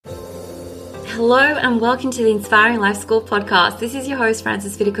Hello and welcome to the Inspiring Life School podcast. This is your host,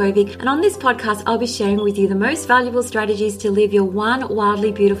 Frances Vidakovic, and on this podcast, I'll be sharing with you the most valuable strategies to live your one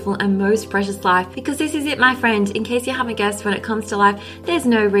wildly beautiful and most precious life. Because this is it, my friend. In case you haven't guessed, when it comes to life, there's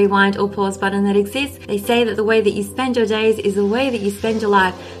no rewind or pause button that exists. They say that the way that you spend your days is the way that you spend your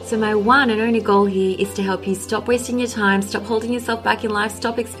life. So my one and only goal here is to help you stop wasting your time, stop holding yourself back in life,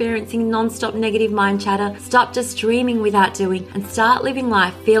 stop experiencing non-stop negative mind chatter, stop just dreaming without doing, and start living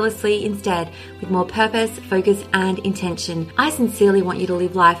life fearlessly instead, with more purpose, focus, and intention. I sincerely want you to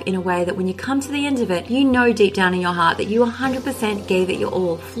live life in a way that when you come to the end of it, you know deep down in your heart that you 100% gave it your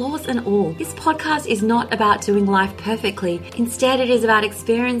all, flaws and all. This podcast is not about doing life perfectly. Instead, it is about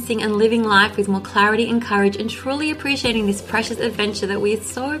experiencing and living life with more clarity and courage and truly appreciating this precious adventure that we are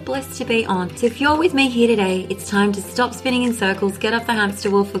so blessed to be on. So if you're with me here today, it's time to stop spinning in circles, get off the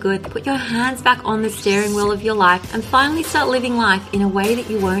hamster wheel for good, put your hands back on the steering wheel of your life, and finally start living life in a way that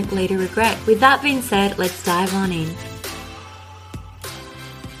you won't later regret. With that being said, let's dive on in.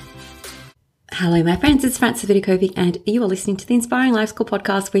 Hello, my friends. It's Frances Vidakovic, and you are listening to the Inspiring Life School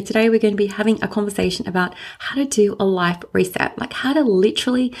podcast, where today we're going to be having a conversation about how to do a life reset, like how to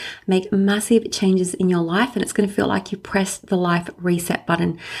literally make massive changes in your life, and it's going to feel like you press the life reset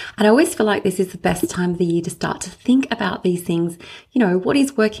button. And I always feel like this is the best time of the year to start to think about these things. You know, what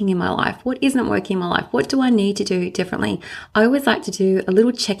is working in my life? What isn't working in my life? What do I need to do differently? I always like to do a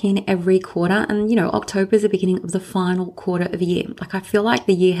little check-in every quarter, and October is the beginning of the final quarter of the year. Like, I feel like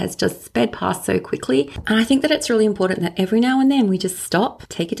the year has just sped past so quickly. And I think that it's really important that every now and then we just stop,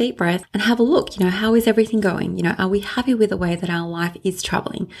 take a deep breath, and have a look. How is everything going? Are we happy with the way that our life is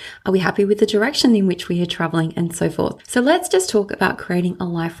traveling? Are we happy with the direction in which we are traveling, and so forth? So let's just talk about creating a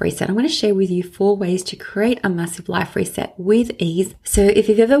life reset. I'm going to share with you 4 ways to create a massive life reset with ease. So if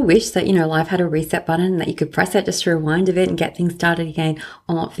you've ever wished that, life had a reset button and that you could press it just to rewind a bit and get things started again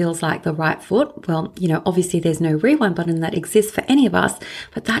on what feels like the right foot, well, obviously there's no rewind button that exists for any of us,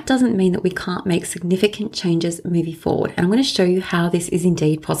 but that doesn't mean that we can't make significant changes moving forward. And I'm going to show you how this is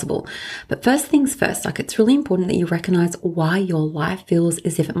indeed possible. But first things first, it's really important that you recognize why your life feels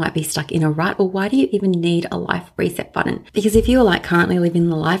as if it might be stuck in a rut, or why do you even need a life reset button? Because if you're currently living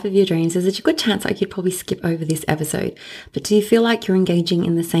the life of your dreams, there's a good chance you'd probably skip over this episode. But do you feel like you're engaging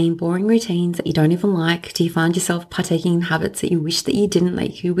in the same boring routines that you don't even like? Do you find yourself partaking in habits that you wish that you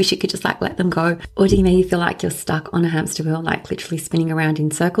didn't, you wish you could just let them go? Or do you maybe feel like you're stuck on a hamster wheel, literally spinning around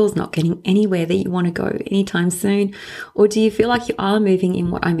in circles, not getting anywhere that you want to go anytime soon? Or do you feel like you are moving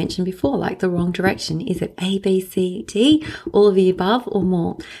in what I mentioned before, the wrong direction? Is it A, B, C, D, all of the above, or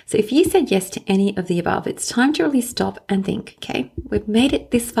more? So if you said yes to any of the above, it's time to really stop and think, okay, we've made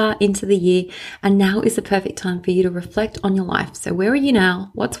it this far into the year, and now is the perfect time for you to reflect on your life. So where are you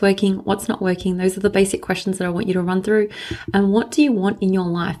now? What's working? What's not working? Those are the basic questions that I want you to run through. And what do you want in your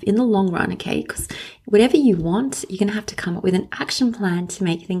life in the long run, okay? Because whatever you want, you're going to have to come up with an action plan to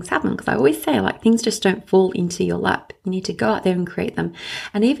make things happen. Because I always say, things just don't fall into your lap. You need to go out there and create them.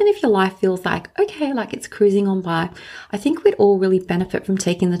 And even if your life feels okay, it's cruising on by, I think we'd all really benefit from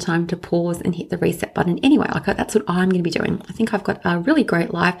taking the time to pause and hit the reset button anyway. That's what I'm going to be doing. I think I've got a really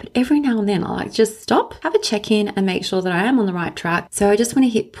great life, but every now and then I just stop, have a check-in, and make sure that I am on the right track. So I just want to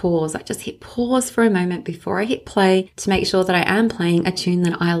hit pause. Just hit pause for a moment before I hit play to make sure that I am playing a tune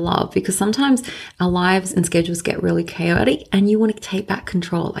that I love, because sometimes our lives and schedules get really chaotic and you want to take back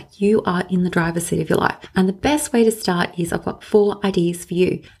control. You are in the driver's seat of your life. And the best way to start is I've got 4 ideas for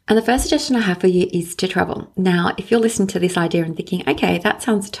you. And the first suggestion I have for you is to travel. Now, if you're listening to this idea and thinking, okay, that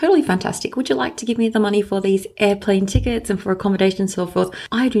sounds totally fantastic. Would you like to give me the money for these airplane tickets and for accommodation and so forth?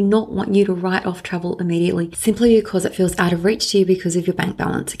 I do not want you to write off travel immediately, simply because it feels out of reach to you because of your bank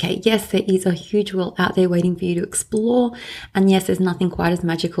balance. Okay, yes, there is a huge world out there waiting for you to explore. And yes, there's nothing quite as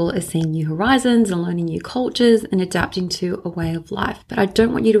magical as seeing new horizons and learning new cultures and adapting to a way of life. But I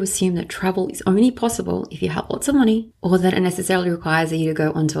don't want you to assume that travel is only possible if you have lots of money, or that it necessarily requires you to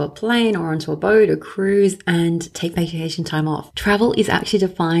go onto a plane or onto a boat or cruise and take vacation time off. Travel is actually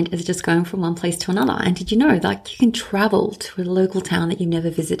defined as just going from one place to another. And did you know you can travel to a local town that you've never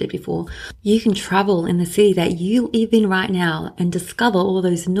visited before? You can travel in the city that you live in right now and discover all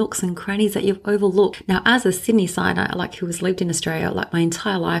those nooks and crannies that you've overlooked. Now, as a Sydney sider, who has lived in Australia my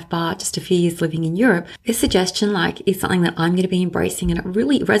entire life, bar just a few years living in Europe, this suggestion is something that I'm going to be embracing, and it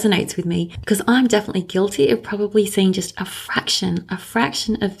really resonates with me because I'm definitely guilty of probably seeing just a fraction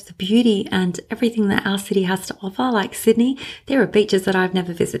of of the beauty and everything that our city has to offer, like Sydney, there are beaches that I've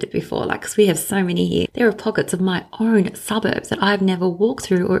never visited before, like, because we have so many here. There are pockets of my own suburbs that I've never walked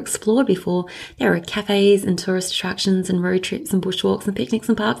through or explored before. There are cafes and tourist attractions and road trips and bushwalks and picnics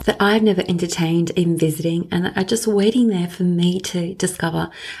and parks that I've never entertained even visiting, and that are just waiting there for me to discover.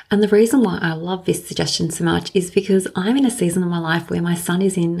 And the reason why I love this suggestion so much is because I'm in a season of my life where my son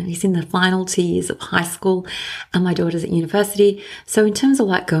he's in the final 2 years of high school and my daughter's at university. So in terms of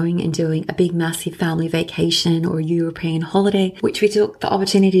like going and doing a big massive family vacation or a European holiday, which we took the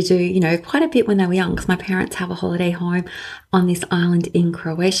opportunity to do, quite a bit when they were young, because my parents have a holiday home on this island in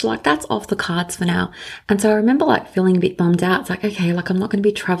Croatia, like that's off the cards for now. And so I remember like feeling a bit bummed out. It's like, okay, like I'm not going to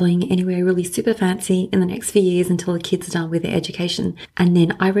be traveling anywhere really super fancy in the next few years until the kids are done with their education. And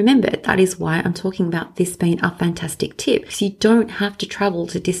then I remembered that is why I'm talking about this being a fantastic tip, because you don't have to travel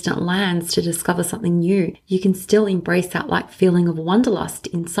to distant lands to discover something new. You can still embrace that like feeling of wanderlust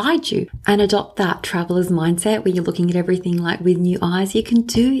inside you and adopt that traveler's mindset where you're looking at everything like with new eyes. You can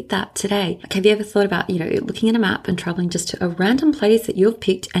do that today. Like, have you ever thought about, looking at a map and traveling just to a random place that you've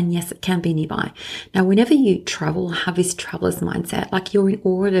picked, and yes, it can be nearby. Now, whenever you travel, have this traveler's mindset, like you're in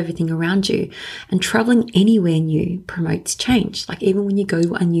awe of everything around you, and traveling anywhere new promotes change. Like even when you go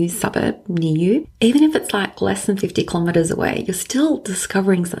to a new suburb near you, even if it's like less than 50 kilometers away, you're still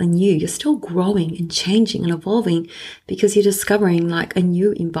discovering something new. You're still growing and changing and evolving because you're discovering like a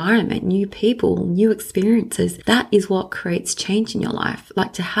new environment, new people, new experiences. That is what creates change in your life.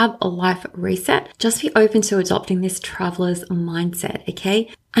 Like to have a life reset, just be open to adopting this traveler's mindset, okay?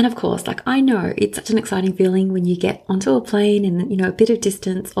 And of course, like I know it's such an exciting feeling when you get onto a plane and, a bit of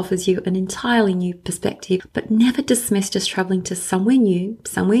distance offers you an entirely new perspective, but never dismiss just traveling to somewhere new,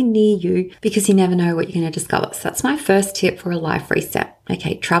 somewhere near you, because you never know what you're going to discover. So that's my first tip for a life reset.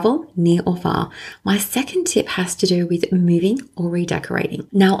 Okay, travel near or far. My second tip has to do with moving or redecorating.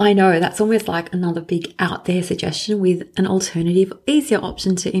 Now, I know that's almost like another big out there suggestion with an alternative, easier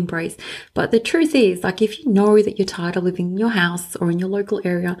option to embrace. But the truth is, like, if you know that you're tired of living in your house or in your local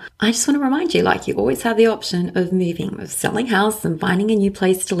area, I just want to remind you, like, you always have the option of moving, of selling house and finding a new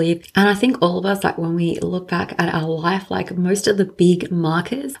place to live. And I think all of us, like, when we look back at our life, like most of the big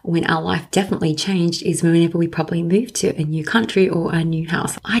markers when our life definitely changed is whenever we probably moved to a new country or a new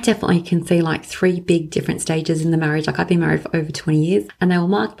house. I definitely can see like 3 big different stages in the marriage. Like I've been married for over 20 years and they were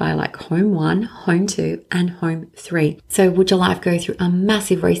marked by like home 1, home 2 and home 3. So would your life go through a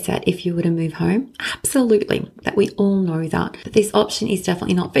massive reset if you were to move home? Absolutely. That we all know that. But this option is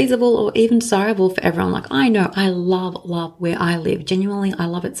definitely not feasible or even desirable for everyone. Like I know I love where I live. Genuinely, I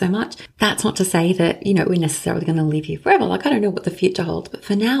love it so much. That's not to say that, we're necessarily going to live here forever. Like I don't know what the future holds, but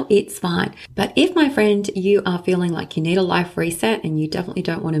for now it's fine. But if, my friend, you are feeling like you need a life reset and you definitely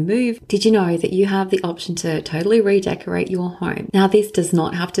don't want to move, did you know that you have the option to totally redecorate your home? Now, this does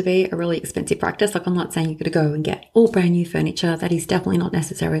not have to be a really expensive practice. Like I'm not saying you're going to go and get all brand new furniture. That is definitely not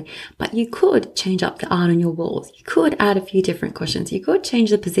necessary. But you could change up the art on your walls. You could add a few different cushions. You could change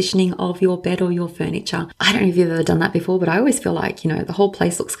the positioning of your bed or your furniture. I don't know if you've ever done that before, but I always feel like, the whole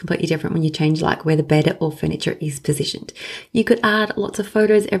place looks completely different when you change like where the bed or furniture is positioned. You could add lots of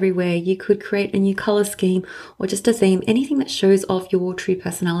photos everywhere. You could create a new color scheme or just a theme, anything that shows off your true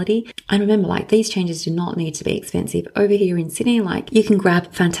personality. And remember, like these changes do not need to be expensive. Over here in Sydney, like you can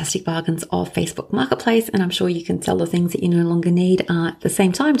grab fantastic bargains off Facebook Marketplace, and I'm sure you can sell the things that you no longer need at the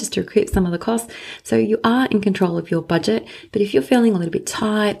same time just to recoup some of the costs. So you are in control of your budget. But if you're feeling a little bit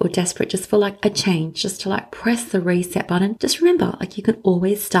tight or desperate just for like a change, just to like press the reset button, just remember, like you can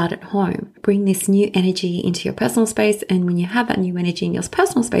always start at home. Bring this new energy into your personal space, and when you have that new energy in your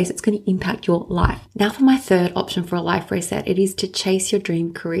personal space, it's going to impact your life. Now for my third option for a life reset, it is to chase your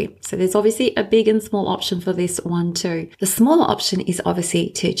dream career. So there's obviously a big and small option for this one too. The smaller option is obviously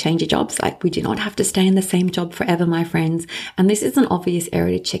to change your jobs. Like we do not have to stay in the same job forever, my friends. And this is an obvious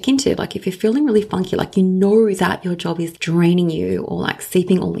area to check into. Like if you're feeling really funky, like you know that your job is draining you or like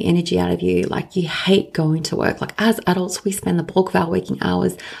seeping all the energy out of you, like you hate going to work. Like as adults, we spend the bulk of our waking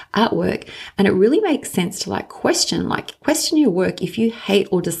hours at work, and it really makes sense to question your work. If you hate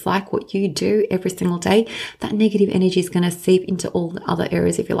or dislike what you do every single day, that negative energy is going to seep into all the other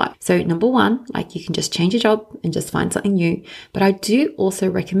areas of your life. So number one, like you can just change your job and just find something new. But I do also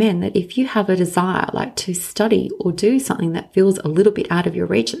recommend that if you have a desire like to study or do something that feels a little bit out of your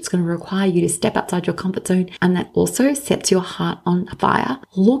reach, it's going to require you to step outside your comfort zone, and that also sets your heart on a fire,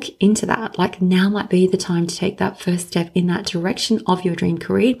 look into that. Like now might be the time to take that first step in that direction of your dream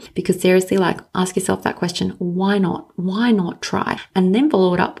career, because seriously, like ask yourself that question, why not? Why not try? And then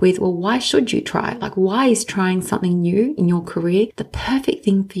follow it up with, well, why should you try? Like why is trying something new in your career the perfect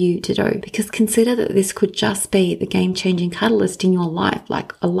thing for you to do? Because consider that this could just be the game-changing catalyst in your life.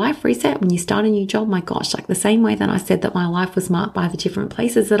 Like a life reset when you start a new job, my gosh, like the same way that I said that my life was marked by the different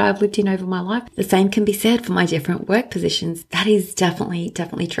places that I've lived in over my life, the same can be said for my different work positions. That is definitely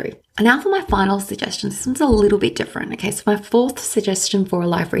true. And now for my final suggestion. This one's a little bit different. Okay, so my fourth suggestion for a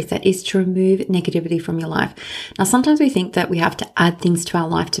life reset is to remove negativity from your life. Now, sometimes we think that we have to add things to our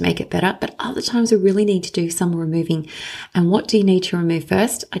life to make it better, but other times we really need to do some removing. And what do you need to remove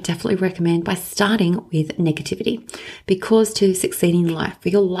first? I definitely recommend by starting with negativity, because to succeed in life, for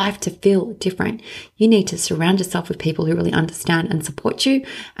your life to feel different, you need to surround yourself with people who really understand and support you,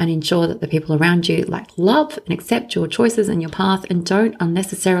 and ensure that the people around you like love and accept your choices and your path, and don't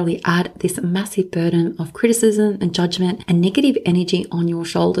unnecessarily add this massive burden of criticism and judgment and negative energy on your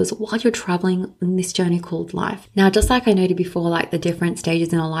shoulders while you're traveling in this journey called life. Now, just like I noted before, like the different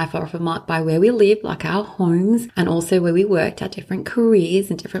stages in our life are often marked by where we live, like our homes, and also where we worked, our different careers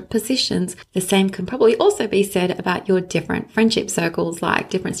and different positions. The same can probably also be said about your different friendship circles,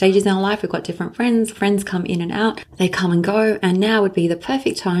 like different stages in our life. We've got different friends come in and out, they come and go, and now would be the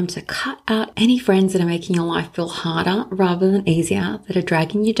perfect time to cut out any friends that are making your life feel harder rather than easier, that are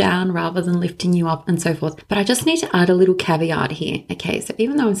dragging you down rather than lifting you up, and so forth. But I just need to add a little caveat here. Okay, so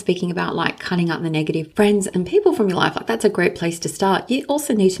even though I'm speaking about like cutting out the negative friends and people from your life, like that's a great place to start, you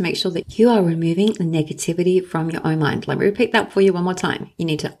also need to make sure that you are removing the negativity from your own mind. Let me repeat that for you one more time. You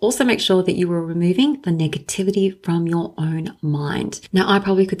need to also make sure that you are removing the negativity from your own mind. Now, I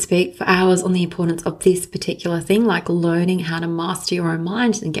probably could speak for hours on the importance of this particular thing, like learning how to master your own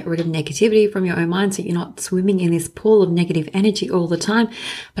mind and get rid of negativity from your own mind so you're not swimming in this pool of negative energy all the time.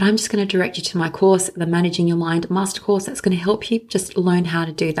 But I'm just going to direct you to my course, the Managing Your Mind Master Course. That's going to help you just learn how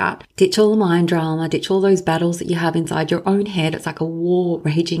to do that. Ditch all the mind drama, ditch all those battles that you have inside your own head. It's like a war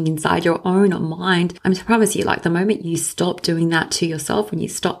raging inside your own mind. I promise you, like the moment you stop doing that to yourself, when you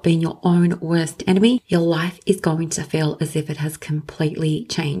stop being your own worst enemy, your life is going to feel as if it has completely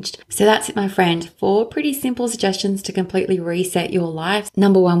changed. So that's it, my friend. 4 pretty simple suggestions to completely reset your life.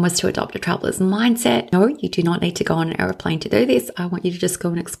 Number 1 was to adopt a traveler's mindset. No, you do not need to go on an airplane to do this. I want you to just go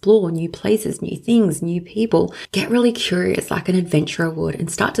and explore new places, new things, new people. Get really curious like an adventurer would,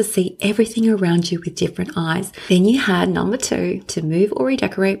 and start to see everything around you with different eyes. Then you had number 2, to move or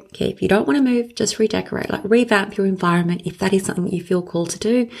redecorate. Okay, if you don't want to move, just redecorate, like revamp your environment if that is something that you feel called to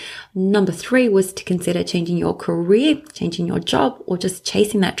do. Number 3 was to consider changing your career, changing your job, or just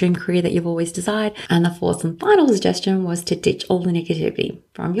chasing that dream career that you've always desired. And the 4th and final suggestion was to ditch all the negativity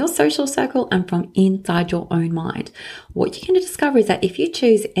from your social circle and from inside your own mind. What you're going to discover is that if you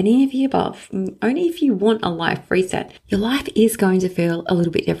choose any of the above, only if you want a life reset, your life is going to feel a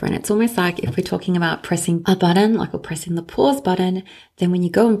little bit different. It's almost like if we're talking about pressing a button, like we're pressing the pause button, then when you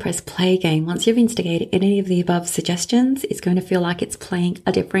go and press play again, once you've instigated any of the above suggestions, it's going to feel like it's playing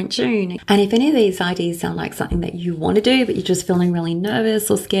a different tune. And if any of these ideas sound like something that you want to do, but you're just feeling really nervous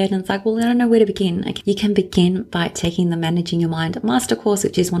or scared, and it's like, well, I don't know where to begin. Like, you can begin by taking the Managing Your Mind Master Course,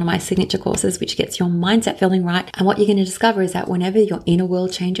 which is one of my signature courses, which gets your mindset feeling right. And what you're going to discover is that whenever your inner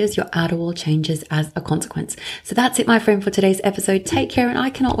world changes, your outer world changes as a consequence. So that's it, my friend, for today's episode. Take care, and I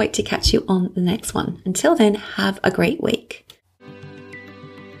cannot wait to catch you on the next one. Until then, have a great week.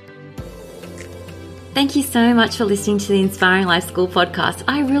 Thank you so much for listening to the Inspiring Life School podcast.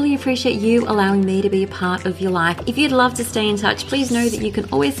 I really appreciate you allowing me to be a part of your life. If you'd love to stay in touch, please know that you can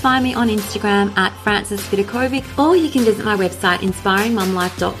always find me on Instagram at Frances Vidakovic, or you can visit my website,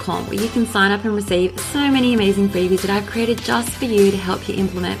 inspiringmumlife.com, where you can sign up and receive so many amazing freebies that I've created just for you to help you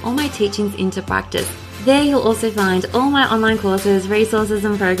implement all my teachings into practice. There you'll also find all my online courses, resources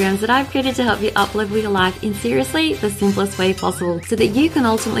and programs that I've created to help you up-level your life in seriously the simplest way possible, so that you can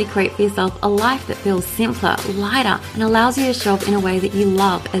ultimately create for yourself a life that feels simpler, lighter, and allows you to show up in a way that you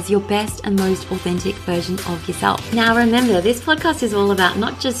love as your best and most authentic version of yourself. Now remember, this podcast is all about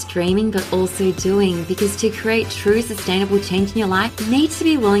not just dreaming but also doing, because to create true sustainable change in your life, you need to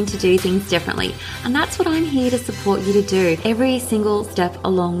be willing to do things differently. And that's what I'm here to support you to do every single step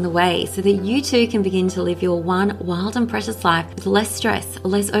along the way, so that you too can begin to live your one wild and precious life with less stress,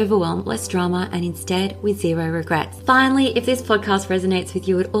 less overwhelm, less drama, and instead with zero regrets. Finally, if this podcast resonates with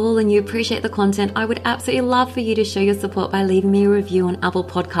you at all and you appreciate the content, I would absolutely love for you to show your support by leaving me a review on Apple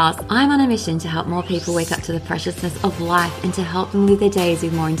Podcasts. I'm on a mission to help more people wake up to the preciousness of life and to help them live their days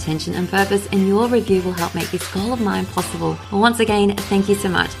with more intention and purpose, and your review will help make this goal of mine possible. Well, once again, thank you so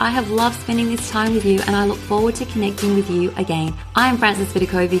much. I have loved spending this time with you, and I look forward to connecting with you again. I'm Frances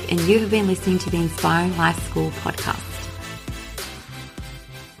Vidakovic, and you have been listening to the Inspiring Life School podcast.